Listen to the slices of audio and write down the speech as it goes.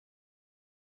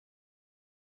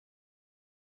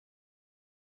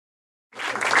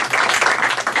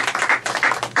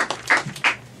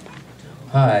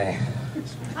Hi.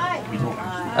 Hi.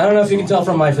 I don't know if you can tell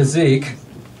from my physique,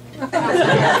 but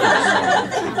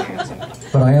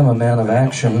I am a man of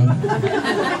action.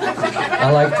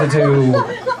 I like to do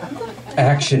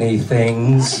action-y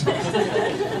things.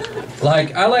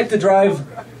 Like, I like to drive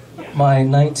my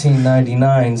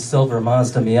 1999 silver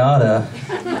Mazda Miata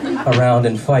around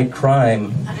and fight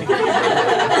crime.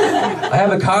 I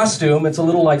have a costume, it's a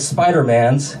little like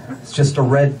Spider-Man's. It's just a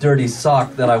red dirty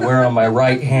sock that I wear on my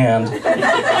right hand.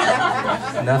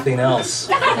 Nothing else.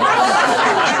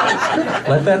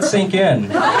 Let that sink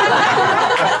in.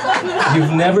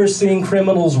 You've never seen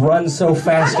criminals run so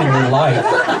fast in your life.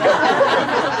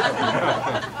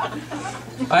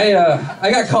 I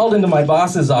got called into my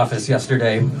boss's office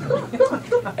yesterday,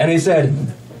 and he said,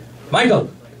 "Michael,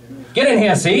 get in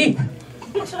here, see?"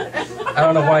 I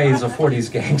don't know why he's a 40s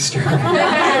gangster.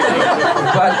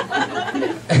 But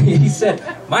he said,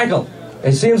 "Michael,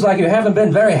 it seems like you haven't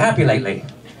been very happy lately.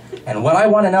 And what I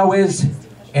want to know is,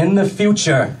 in the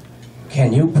future,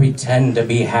 can you pretend to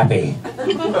be happy?"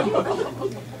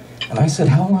 And I said,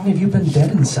 "How long have you been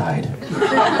dead inside?"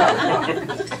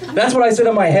 That's what I said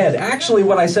in my head. Actually,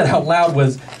 what I said out loud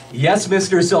was, "Yes,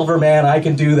 Mr. Silverman, I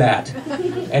can do that."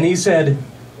 And he said,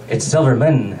 "It's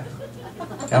Silverman."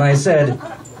 And I said,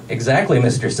 "Exactly,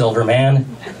 Mr. Silverman."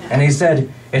 And he said,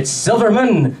 "It's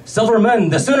Silverman, Silverman.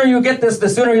 The sooner you get this, the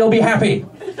sooner you'll be happy."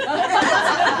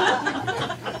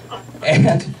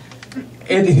 And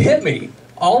it hit me.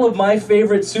 All of my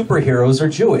favorite superheroes are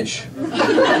Jewish.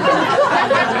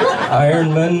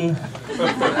 Iron Man,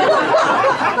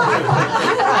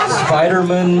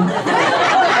 Spider-Man,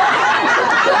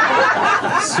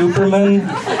 Superman.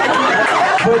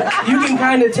 But you can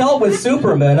kind of tell with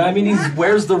Superman. I mean, he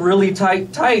wears the really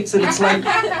tight tights, and it's like,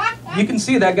 you can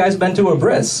see that guy's been to a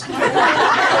bris.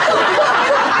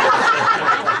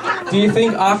 Do you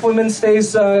think Aquaman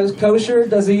stays kosher?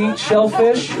 Does he eat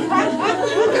shellfish?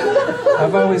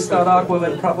 I've always thought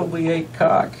Aquaman probably ate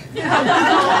cock.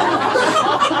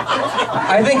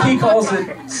 I think he calls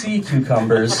it sea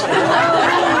cucumbers.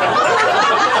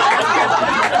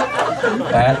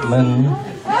 Batman,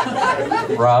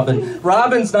 Robin.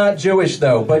 Robin's not Jewish,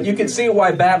 though, but you can see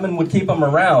why Batman would keep him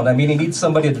around. I mean, he needs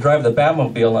somebody to drive the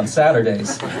Batmobile on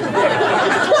Saturdays.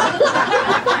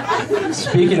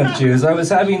 Speaking of Jews, I was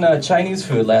having Chinese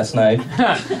food last night,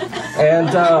 and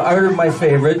I ordered my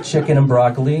favorite, chicken and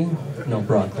broccoli. No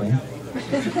broccoli.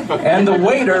 And the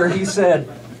waiter, he said,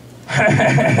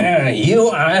 "You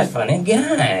are a funny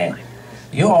guy.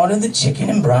 You ordered the chicken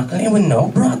and broccoli with no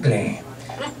broccoli."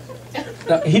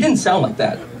 No, he didn't sound like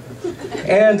that.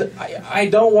 And I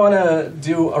don't want to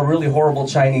do a really horrible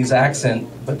Chinese accent,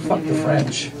 but fuck the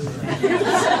French.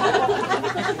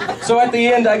 So at the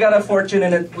end, I got a fortune,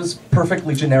 and it was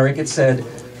perfectly generic. It said,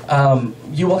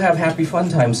 "You will have happy fun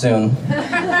time soon."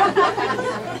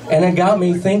 And it got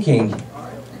me thinking,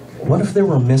 what if there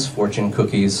were misfortune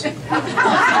cookies? You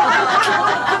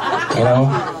know?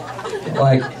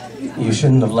 Like, you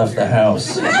shouldn't have left the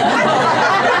house.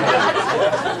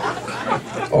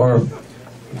 Or,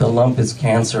 the lump is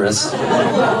cancerous.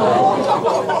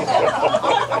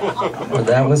 Or,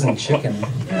 that wasn't chicken.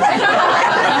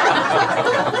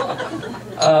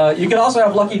 You could also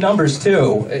have lucky numbers,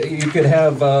 too. You could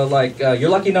have, your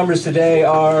lucky numbers today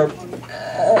are...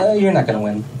 you're not going to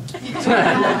win.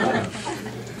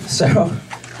 So,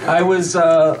 I went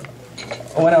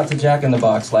out to Jack in the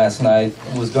Box last night,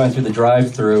 was going through the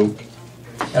drive-thru,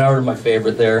 and I ordered my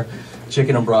favorite there,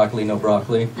 chicken and broccoli, no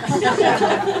broccoli.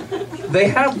 They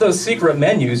have those secret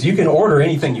menus. You can order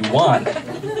anything you want.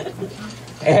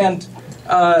 And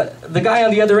the guy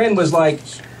on the other end was like,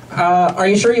 "Are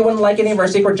you sure you wouldn't like any of our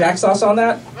secret Jack sauce on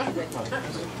that?"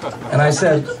 And I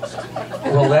said,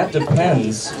 "Well, that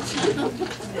depends.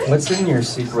 What's in your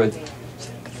secret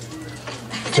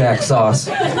Jack sauce?"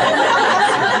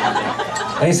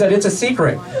 And he said, "It's a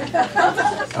secret."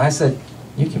 And I said,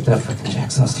 "You keep that fucking Jack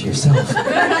sauce to yourself."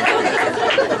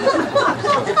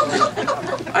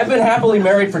 I've been happily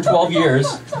married for 12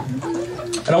 years.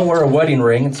 I don't wear a wedding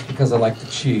ring. It's because I like to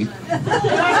cheat.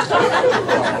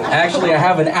 Actually, I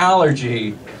have an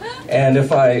allergy. And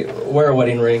if I wear a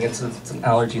wedding ring, it's an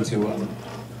allergy to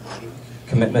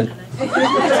commitment.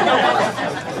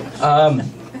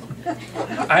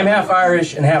 I'm half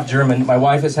Irish and half German. My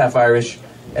wife is half Irish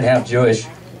and half Jewish.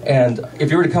 And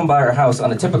if you were to come by our house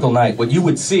on a typical night, what you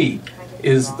would see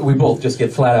is we both just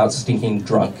get flat out stinking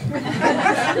drunk.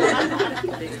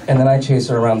 And then I chase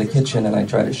her around the kitchen and I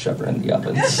try to shove her in the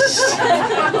oven.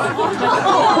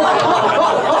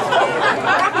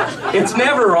 It's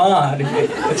never on.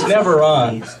 It's never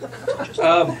on.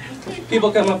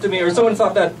 People come up to me, or someone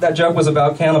thought that joke was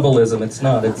about cannibalism. It's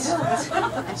not. It's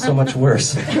so much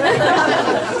worse.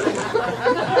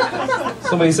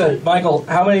 Somebody said, Michael,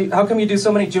 how come you do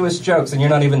so many Jewish jokes and you're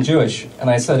not even Jewish? And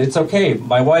I said, it's okay.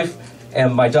 My wife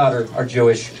and my daughter are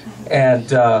Jewish,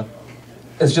 and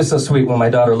it's just so sweet when my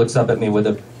daughter looks up at me with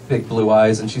the big blue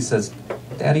eyes and she says,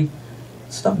 Daddy,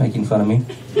 stop making fun of me.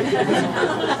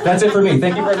 That's it for me.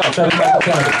 Thank you very much. I'm Michael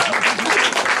Kennedy.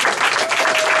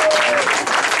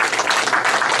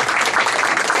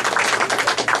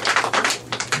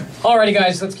 Alrighty,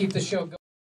 guys, let's keep the show going.